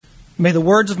May the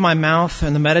words of my mouth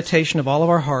and the meditation of all of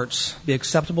our hearts be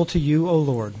acceptable to you, O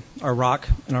Lord, our rock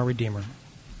and our Redeemer.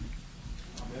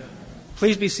 Amen.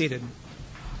 Please be seated.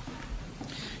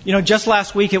 You know, just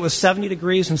last week it was 70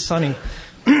 degrees and sunny.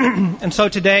 And so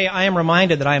today I am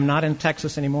reminded that I am not in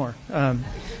Texas anymore.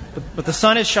 But the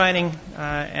sun is shining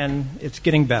and it's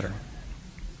getting better.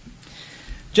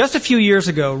 Just a few years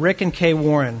ago, Rick and Kay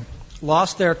Warren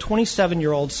lost their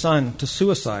 27-year-old son to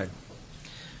suicide.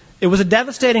 It was a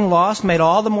devastating loss made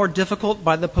all the more difficult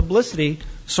by the publicity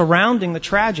surrounding the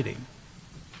tragedy.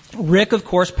 Rick, of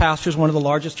course, pastors one of the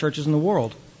largest churches in the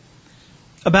world.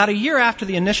 About a year after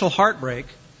the initial heartbreak,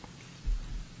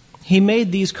 he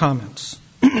made these comments.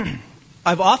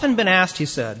 I've often been asked, he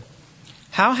said,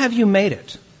 how have you made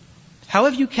it? How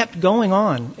have you kept going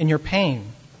on in your pain?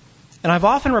 And I've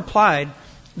often replied,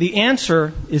 the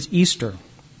answer is Easter.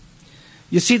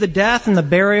 You see, the death and the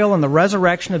burial and the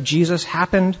resurrection of Jesus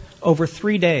happened over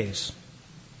 3 days.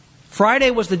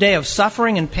 Friday was the day of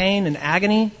suffering and pain and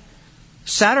agony.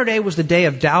 Saturday was the day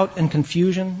of doubt and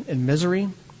confusion and misery.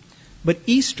 But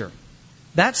Easter,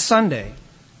 that Sunday,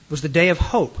 was the day of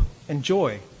hope and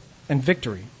joy and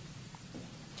victory.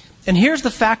 And here's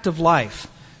the fact of life.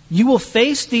 You will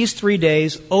face these 3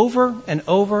 days over and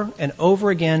over and over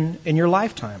again in your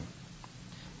lifetime.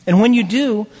 And when you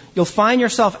do, you'll find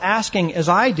yourself asking, as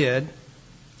I did,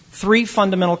 3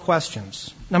 fundamental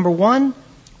questions. Number 1,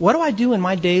 what do I do in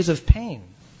my days of pain?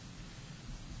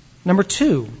 Number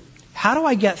 2, how do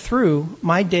I get through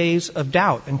my days of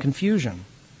doubt and confusion?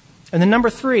 And then number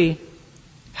 3,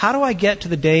 how do I get to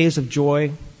the days of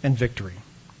joy and victory?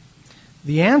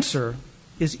 The answer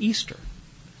is Easter.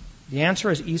 The answer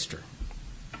is Easter.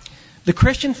 The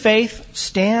Christian faith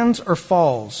stands or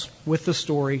falls with the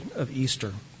story of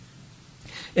Easter.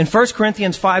 In 1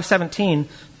 Corinthians 5:17,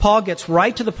 Paul gets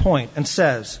right to the point and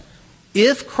says,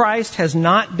 if Christ has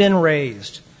not been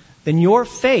raised, then your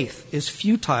faith is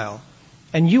futile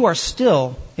and you are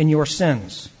still in your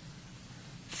sins.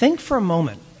 Think for a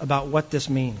moment about what this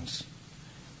means.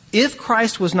 If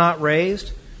Christ was not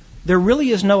raised, there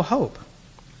really is no hope.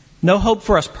 No hope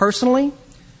for us personally,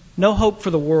 no hope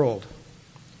for the world.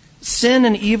 Sin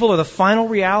and evil are the final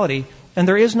reality, and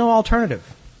there is no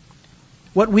alternative.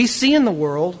 What we see in the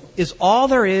world is all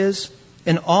there is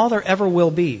and all there ever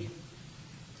will be.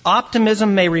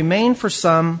 Optimism may remain for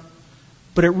some,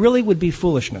 but it really would be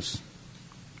foolishness.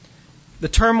 The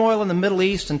turmoil in the Middle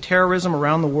East and terrorism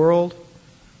around the world,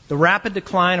 the rapid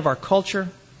decline of our culture,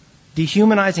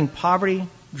 dehumanizing poverty,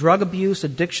 drug abuse,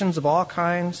 addictions of all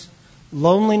kinds,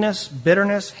 loneliness,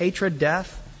 bitterness, hatred,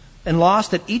 death, and loss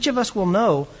that each of us will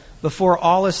know before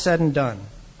all is said and done.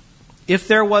 If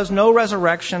there was no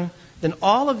resurrection, then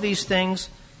all of these things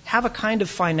have a kind of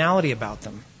finality about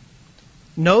them.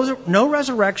 No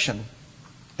resurrection,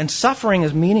 and suffering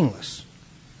is meaningless.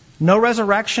 No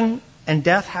resurrection, and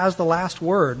death has the last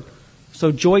word,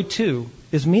 so joy too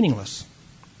is meaningless.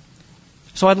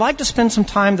 So I'd like to spend some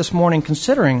time this morning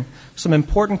considering some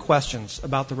important questions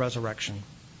about the resurrection.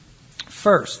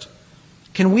 First,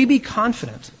 can we be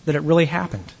confident that it really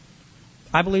happened?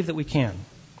 I believe that we can.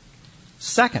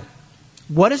 Second,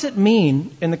 what does it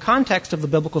mean in the context of the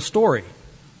biblical story?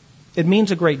 It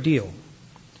means a great deal.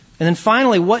 And then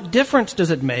finally, what difference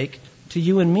does it make to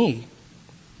you and me?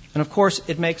 And of course,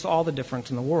 it makes all the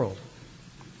difference in the world.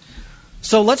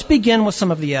 So let's begin with some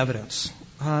of the evidence.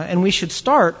 And we should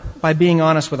start by being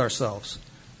honest with ourselves.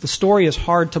 The story is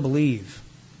hard to believe.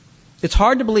 It's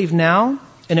hard to believe now,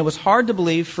 and it was hard to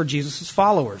believe for Jesus'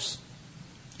 followers.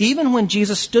 Even when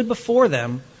Jesus stood before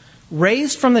them,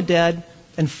 raised from the dead,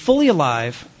 and fully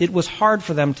alive, it was hard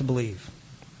for them to believe.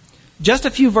 Just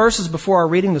a few verses before our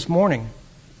reading this morning,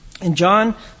 in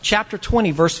John chapter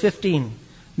 20, verse 15,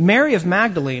 Mary of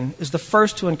Magdalene is the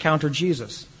first to encounter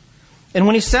Jesus. And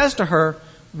when he says to her,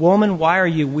 "Woman, why are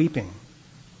you weeping?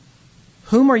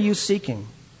 Whom are you seeking?"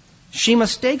 She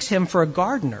mistakes him for a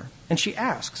gardener, and she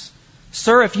asks,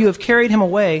 "Sir, if you have carried him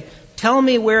away, tell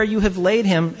me where you have laid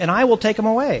him, and I will take him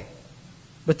away."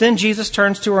 But then Jesus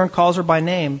turns to her and calls her by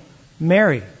name,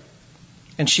 Mary,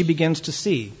 and she begins to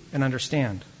see and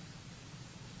understand.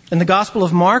 In the Gospel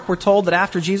of Mark, we're told that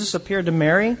after Jesus appeared to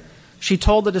Mary, she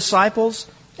told the disciples,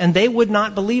 and they would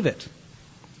not believe it.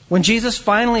 When Jesus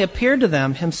finally appeared to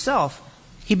them himself,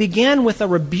 he began with a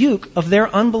rebuke of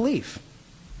their unbelief.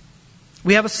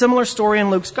 We have a similar story in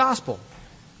Luke's Gospel.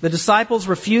 The disciples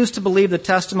refused to believe the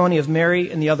testimony of Mary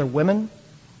and the other women,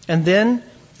 and then,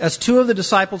 as 2 of the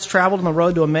disciples traveled on the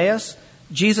road to Emmaus,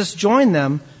 Jesus joined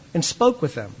them and spoke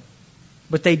with them,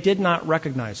 but they did not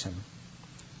recognize him.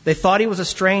 They thought he was a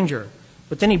stranger,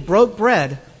 but then he broke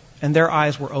bread and their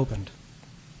eyes were opened.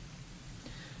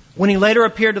 When he later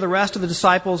appeared to the rest of the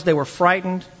disciples, they were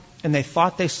frightened and they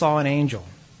thought they saw an angel.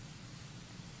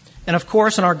 And of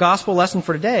course, in our gospel lesson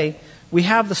for today, we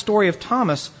have the story of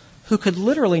Thomas, who could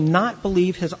literally not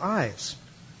believe his eyes.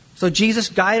 So Jesus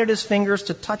guided his fingers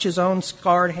to touch his own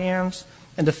scarred hands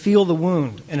and to feel the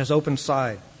wound in his open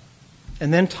side.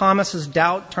 And then Thomas's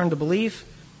doubt turned to belief,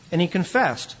 and he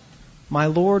confessed, "My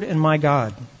Lord and my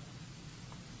God."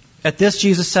 At this,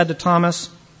 Jesus said to Thomas,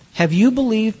 "Have you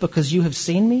believed because you have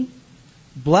seen me?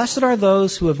 Blessed are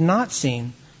those who have not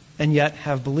seen and yet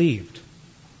have believed."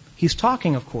 He's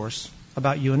talking, of course,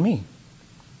 about you and me.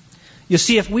 You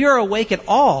see, if we are awake at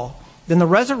all, then the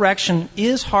resurrection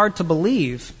is hard to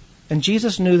believe, and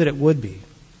Jesus knew that it would be.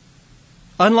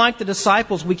 Unlike the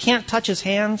disciples, we can't touch his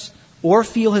hands or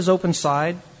feel his open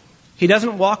side. He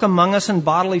doesn't walk among us in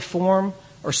bodily form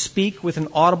or speak with an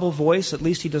audible voice, at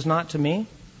least he does not to me.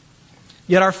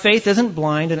 Yet our faith isn't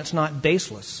blind and it's not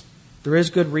baseless. There is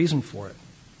good reason for it.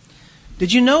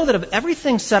 Did you know that of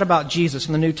everything said about Jesus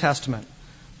in the New Testament,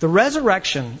 the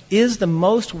resurrection is the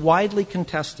most widely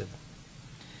contested?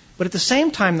 But at the same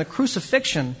time, the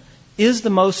crucifixion is the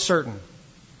most certain.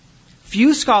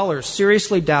 Few scholars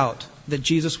seriously doubt that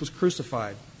Jesus was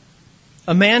crucified.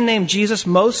 A man named Jesus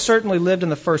most certainly lived in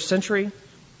the first century.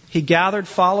 He gathered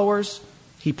followers.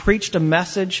 He preached a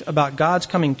message about God's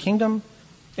coming kingdom.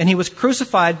 And he was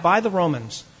crucified by the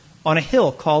Romans on a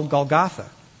hill called Golgotha.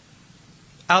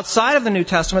 Outside of the New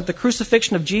Testament, the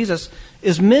crucifixion of Jesus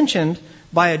is mentioned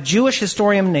by a Jewish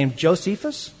historian named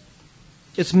Josephus.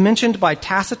 It's mentioned by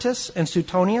Tacitus and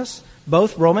Suetonius,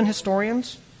 both Roman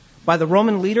historians, by the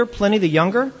Roman leader Pliny the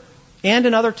Younger, and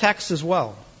in other texts as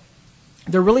well.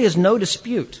 There really is no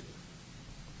dispute.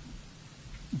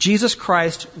 Jesus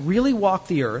Christ really walked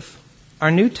the earth.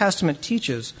 Our New Testament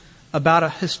teaches about a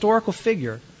historical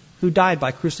figure who died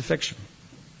by crucifixion.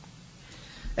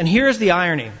 And here's the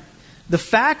irony. The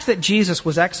fact that Jesus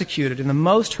was executed in the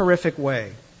most horrific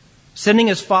way, sending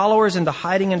his followers into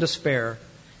hiding and despair,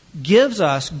 gives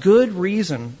us good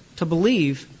reason to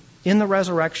believe in the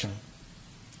resurrection.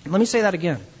 Let me say that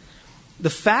again. The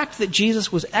fact that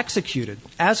Jesus was executed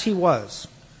as he was,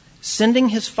 sending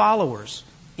his followers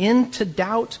into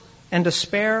doubt and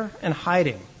despair and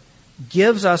hiding,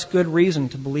 gives us good reason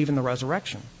to believe in the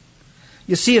resurrection.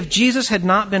 You see, if Jesus had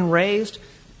not been raised,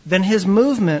 then his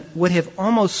movement would have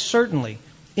almost certainly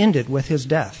ended with his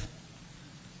death.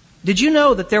 Did you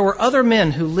know that there were other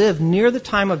men who lived near the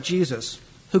time of Jesus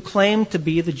who claimed to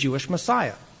be the Jewish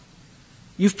Messiah?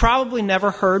 You've probably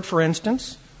never heard, for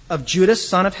instance, of Judas,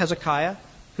 son of Hezekiah,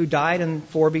 who died in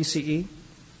 4 BCE.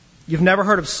 You've never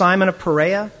heard of Simon of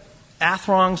Perea,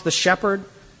 Athrongs the shepherd,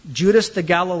 Judas the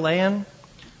Galilean,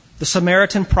 the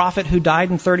Samaritan prophet who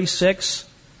died in 36,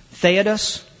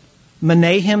 Theudas,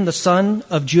 Menahem, the son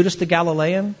of Judas the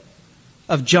Galilean,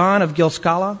 of John of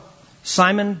Gilskala,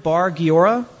 Simon bar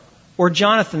Giora, or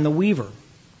Jonathan the weaver.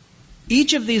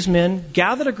 Each of these men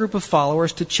gathered a group of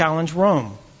followers to challenge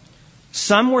Rome.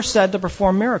 Some were said to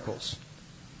perform miracles.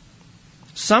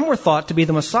 Some were thought to be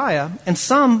the Messiah, and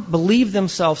some believed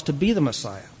themselves to be the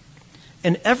Messiah.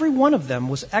 And every one of them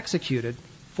was executed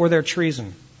for their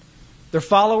treason. Their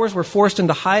followers were forced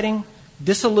into hiding,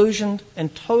 disillusioned,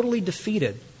 and totally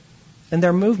defeated, and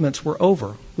their movements were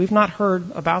over. We've not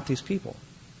heard about these people.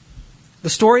 The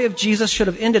story of Jesus should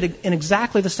have ended in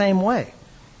exactly the same way.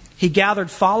 He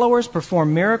gathered followers,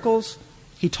 performed miracles,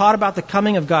 he taught about the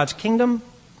coming of God's kingdom,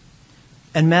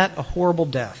 and met a horrible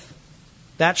death.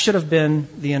 That should have been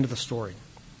the end of the story.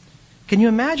 Can you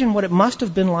imagine what it must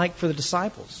have been like for the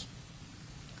disciples?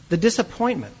 The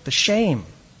disappointment, the shame,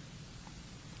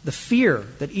 the fear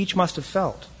that each must have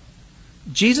felt.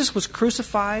 Jesus was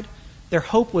crucified. Their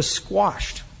hope was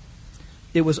squashed.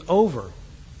 It was over.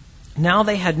 Now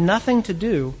they had nothing to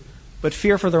do but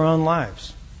fear for their own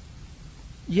lives.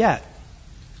 Yet,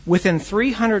 within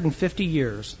 350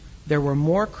 years, there were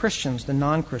more Christians than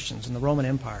non-Christians in the Roman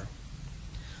Empire.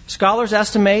 Scholars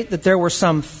estimate that there were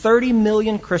some 30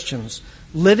 million Christians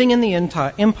living in the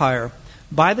empire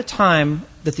by the time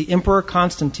that the Emperor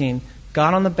Constantine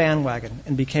got on the bandwagon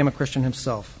and became a Christian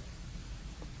himself.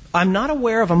 I'm not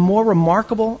aware of a more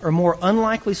remarkable or more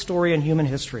unlikely story in human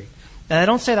history, and I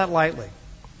don't say that lightly.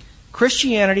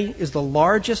 Christianity is the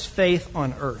largest faith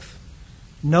on earth.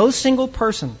 No single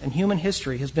person in human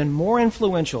history has been more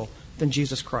influential than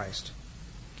Jesus Christ.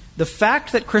 The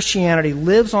fact that Christianity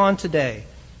lives on today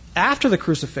after the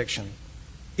crucifixion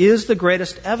is the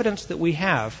greatest evidence that we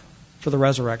have for the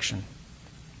resurrection.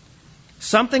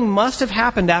 Something must have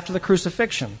happened after the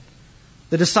crucifixion.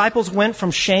 The disciples went from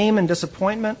shame and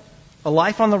disappointment, a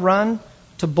life on the run,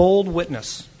 to bold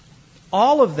witness.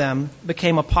 All of them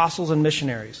became apostles and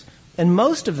missionaries. and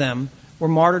most of them were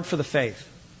martyred for the faith.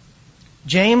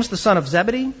 James, the son of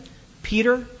Zebedee,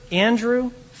 Peter,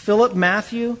 Andrew, Philip,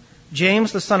 Matthew,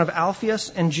 James, the son of Alphaeus,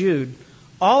 and Jude,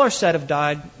 all are said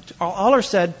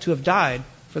to have died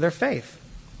for their faith.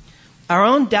 Our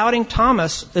own doubting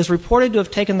Thomas is reported to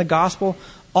have taken the gospel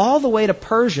all the way to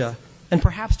Persia and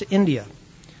perhaps to India.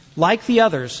 Like the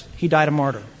others, he died a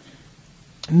martyr.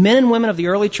 Men and women of the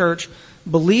early church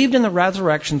believed in the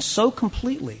resurrection so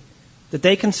completely that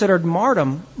they considered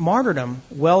martyrdom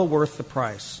well worth the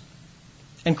price.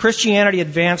 And Christianity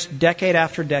advanced decade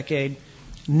after decade,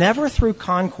 never through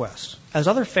conquest, as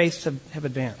other faiths have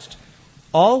advanced,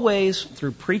 always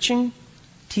through preaching,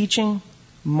 teaching,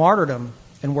 martyrdom,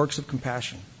 and works of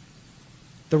compassion.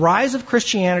 The rise of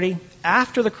Christianity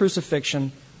after the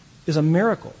crucifixion is a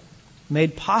miracle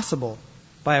made possible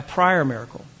by a prior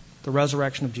miracle, the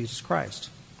resurrection of Jesus Christ.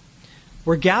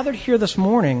 We're gathered here this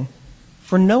morning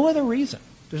for no other reason.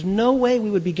 There's no way we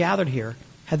would be gathered here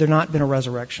had there not been a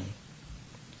resurrection.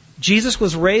 Jesus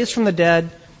was raised from the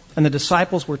dead, and the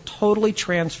disciples were totally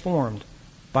transformed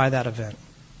by that event.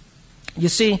 You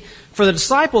see, for the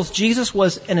disciples, Jesus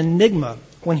was an enigma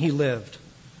when he lived.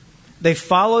 They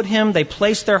followed him, they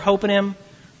placed their hope in him,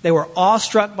 they were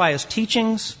awestruck by his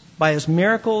teachings, by his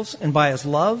miracles, and by his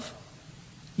love.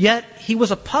 Yet he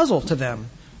was a puzzle to them,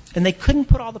 and they couldn't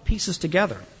put all the pieces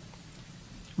together.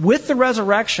 With the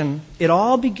resurrection, it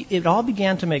all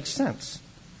began to make sense.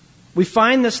 We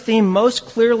find this theme most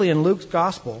clearly in Luke's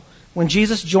gospel when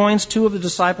Jesus joins two of the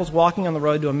disciples walking on the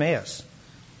road to Emmaus.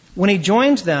 When he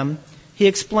joins them, he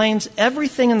explains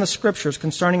everything in the scriptures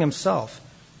concerning himself,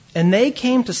 and they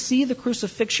came to see the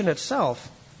crucifixion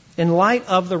itself in light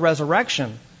of the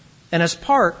resurrection and as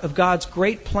part of God's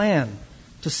great plan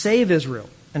to save Israel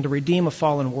and to redeem a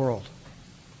fallen world.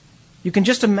 You can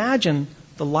just imagine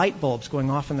the light bulbs going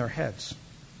off in their heads.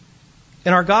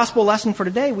 In our gospel lesson for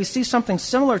today, we see something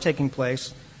similar taking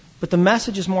place, but the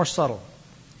message is more subtle.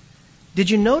 Did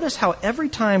you notice how every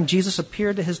time Jesus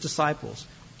appeared to his disciples,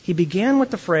 he began with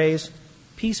the phrase,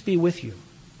 "Peace be with you"?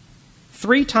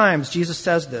 3 times Jesus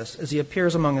says this as he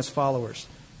appears among his followers.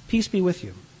 Peace be with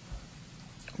you.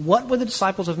 What would the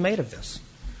disciples have made of this?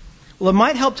 Well, it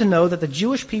might help to know that the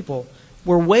Jewish people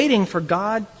were waiting for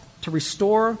God to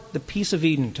restore the peace of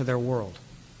Eden to their world.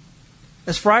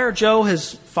 As Father Joe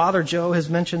has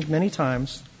mentioned many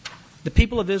times, the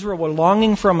people of Israel were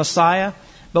longing for a Messiah,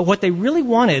 but what they really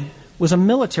wanted was a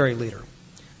military leader.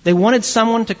 They wanted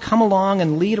someone to come along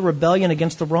and lead a rebellion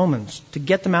against the Romans, to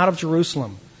get them out of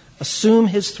Jerusalem, assume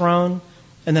his throne,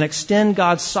 and then extend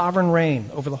God's sovereign reign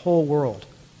over the whole world.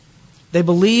 They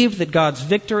believed that God's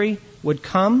victory would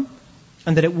come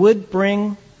and that it would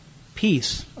bring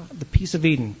peace, the peace of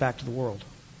Eden, back to the world.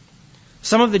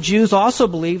 Some of the Jews also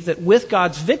believed that with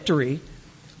God's victory,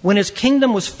 when his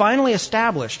kingdom was finally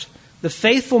established, the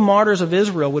faithful martyrs of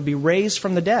Israel would be raised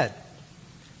from the dead.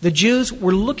 The Jews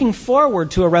were looking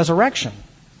forward to a resurrection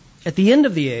at the end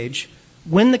of the age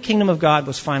when the kingdom of God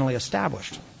was finally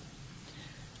established.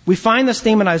 We find this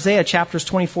theme in Isaiah chapters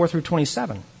 24 through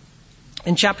 27.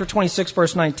 In chapter 26,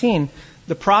 verse 19,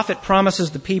 the prophet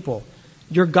promises the people,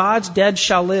 "Your God's dead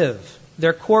shall live,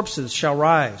 their corpses shall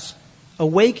rise.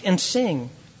 Awake and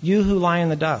sing, you who lie in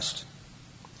the dust."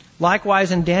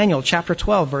 Likewise in Daniel chapter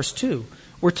 12, verse 2,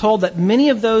 we're told that many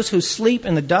of those who sleep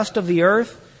in the dust of the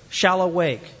earth shall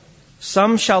awake.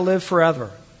 Some shall live forever.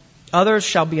 Others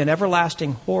shall be in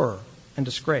everlasting horror and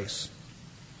disgrace.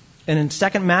 And in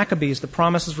 2 Maccabees, the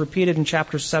promise is repeated in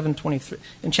chapter 7,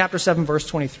 verse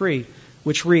 23,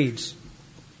 which reads,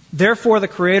 "Therefore the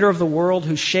Creator of the world,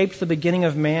 who shaped the beginning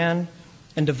of man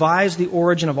and devised the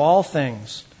origin of all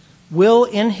things, will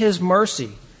in his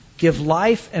mercy give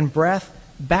life and breath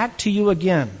back to you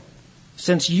again,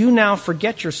 since you now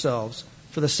forget yourselves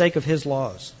for the sake of his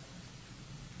laws."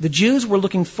 The Jews were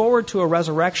looking forward to a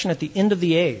resurrection at the end of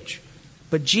the age,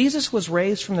 but Jesus was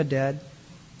raised from the dead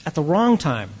at the wrong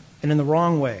time and in the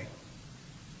wrong way.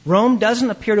 Rome doesn't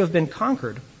appear to have been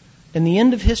conquered, and the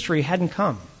end of history hadn't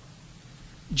come.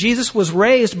 Jesus was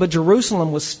raised, but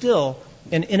Jerusalem was still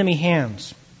in enemy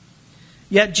hands.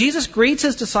 Yet Jesus greets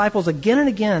his disciples again and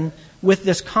again with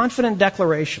this confident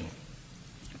declaration,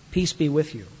 "Peace be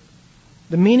with you."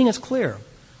 The meaning is clear.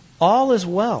 All is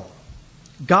well.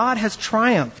 God has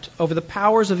triumphed over the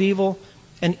powers of evil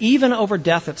and even over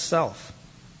death itself.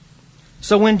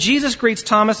 So when Jesus greets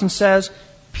Thomas and says,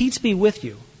 "Peace be with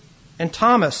you," and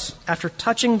Thomas, after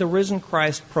touching the risen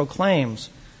Christ, proclaims,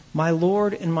 "My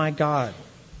Lord and my God,"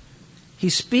 he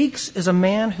speaks as a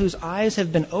man whose eyes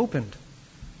have been opened.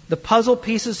 The puzzle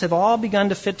pieces have all begun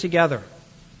to fit together.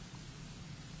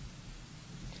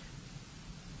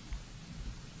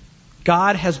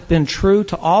 God has been true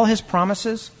to all his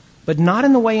promises, but not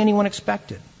in the way anyone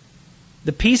expected.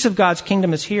 The peace of God's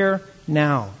kingdom is here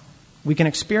now. We can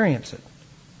experience it.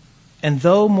 And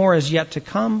though more is yet to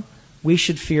come, we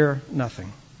should fear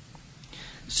nothing.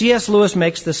 C.S. Lewis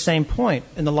makes this same point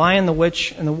in The Lion, the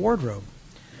Witch, and the Wardrobe.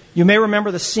 You may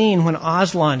remember the scene when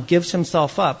Aslan gives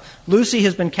himself up. Lucy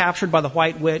has been captured by the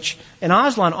White Witch, and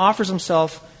Aslan offers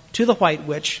himself to the White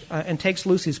Witch and takes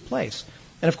Lucy's place.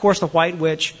 And of course, the White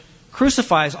Witch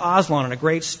crucifies Aslan on a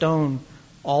great stone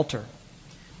altar.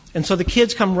 And so the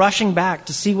kids come rushing back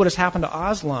to see what has happened to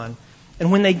Aslan.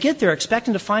 And when they get there,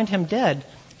 expecting to find him dead,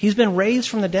 he's been raised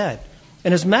from the dead.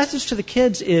 And his message to the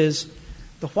kids is,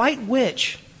 the White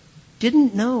Witch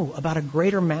didn't know about a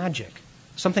greater magic,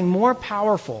 something more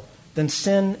powerful than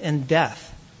sin and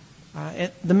death.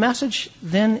 The message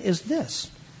then is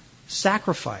this: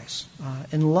 sacrifice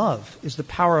and love is the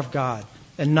power of God,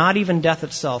 and not even death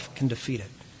itself can defeat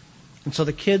it. And so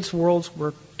the kids' worlds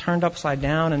were turned upside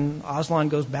down, and Aslan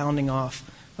goes bounding off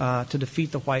to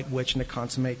defeat the White Witch and to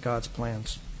consummate God's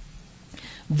plans.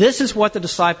 This is what the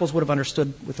disciples would have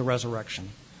understood with the resurrection.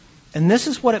 And this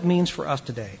is what it means for us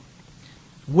today.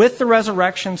 With the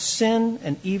resurrection, sin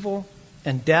and evil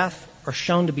and death are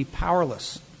shown to be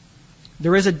powerless.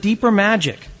 There is a deeper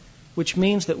magic, which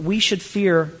means that we should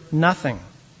fear nothing.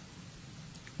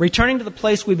 Returning to the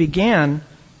place we began,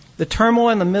 the turmoil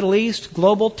in the Middle East,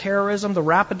 global terrorism, the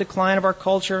rapid decline of our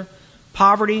culture,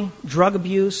 poverty, drug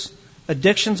abuse,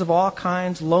 addictions of all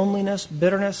kinds, loneliness,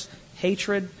 bitterness,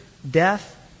 hatred,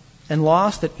 death, and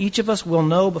loss that each of us will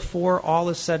know before all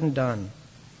is said and done.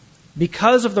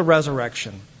 Because of the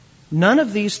resurrection, none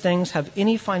of these things have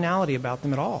any finality about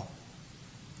them at all.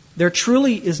 There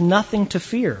truly is nothing to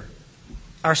fear.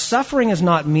 Our suffering is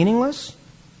not meaningless.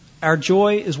 Our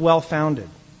joy is well-founded.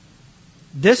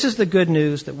 This is the good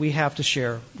news that we have to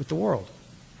share with the world.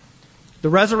 The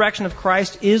resurrection of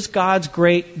Christ is God's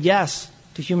great yes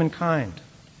to humankind.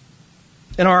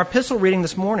 In our epistle reading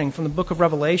this morning from the book of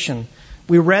Revelation,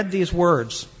 we read these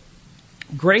words: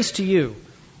 "Grace to you,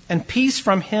 and peace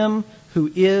from him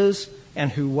who is,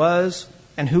 and who was,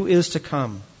 and who is to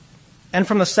come, and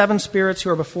from the seven spirits who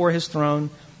are before his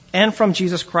throne, and from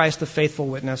Jesus Christ, the faithful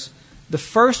witness, the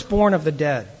firstborn of the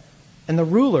dead, and the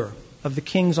ruler of the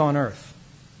kings on earth."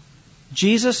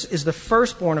 Jesus is the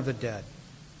firstborn of the dead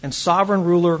and sovereign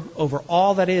ruler over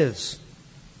all that is.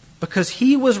 Because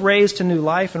he was raised to new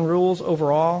life and rules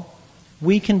over all,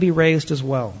 we can be raised as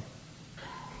well.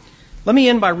 Let me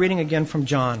end by reading again from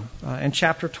John in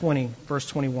chapter 20, verse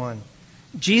 21.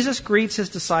 Jesus greets his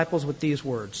disciples with these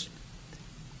words: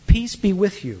 "Peace be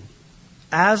with you.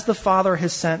 As the Father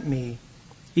has sent me,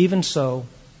 even so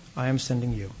I am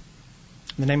sending you."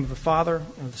 In the name of the Father,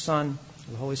 and of the Son, and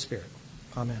of the Holy Spirit.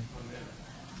 Amen.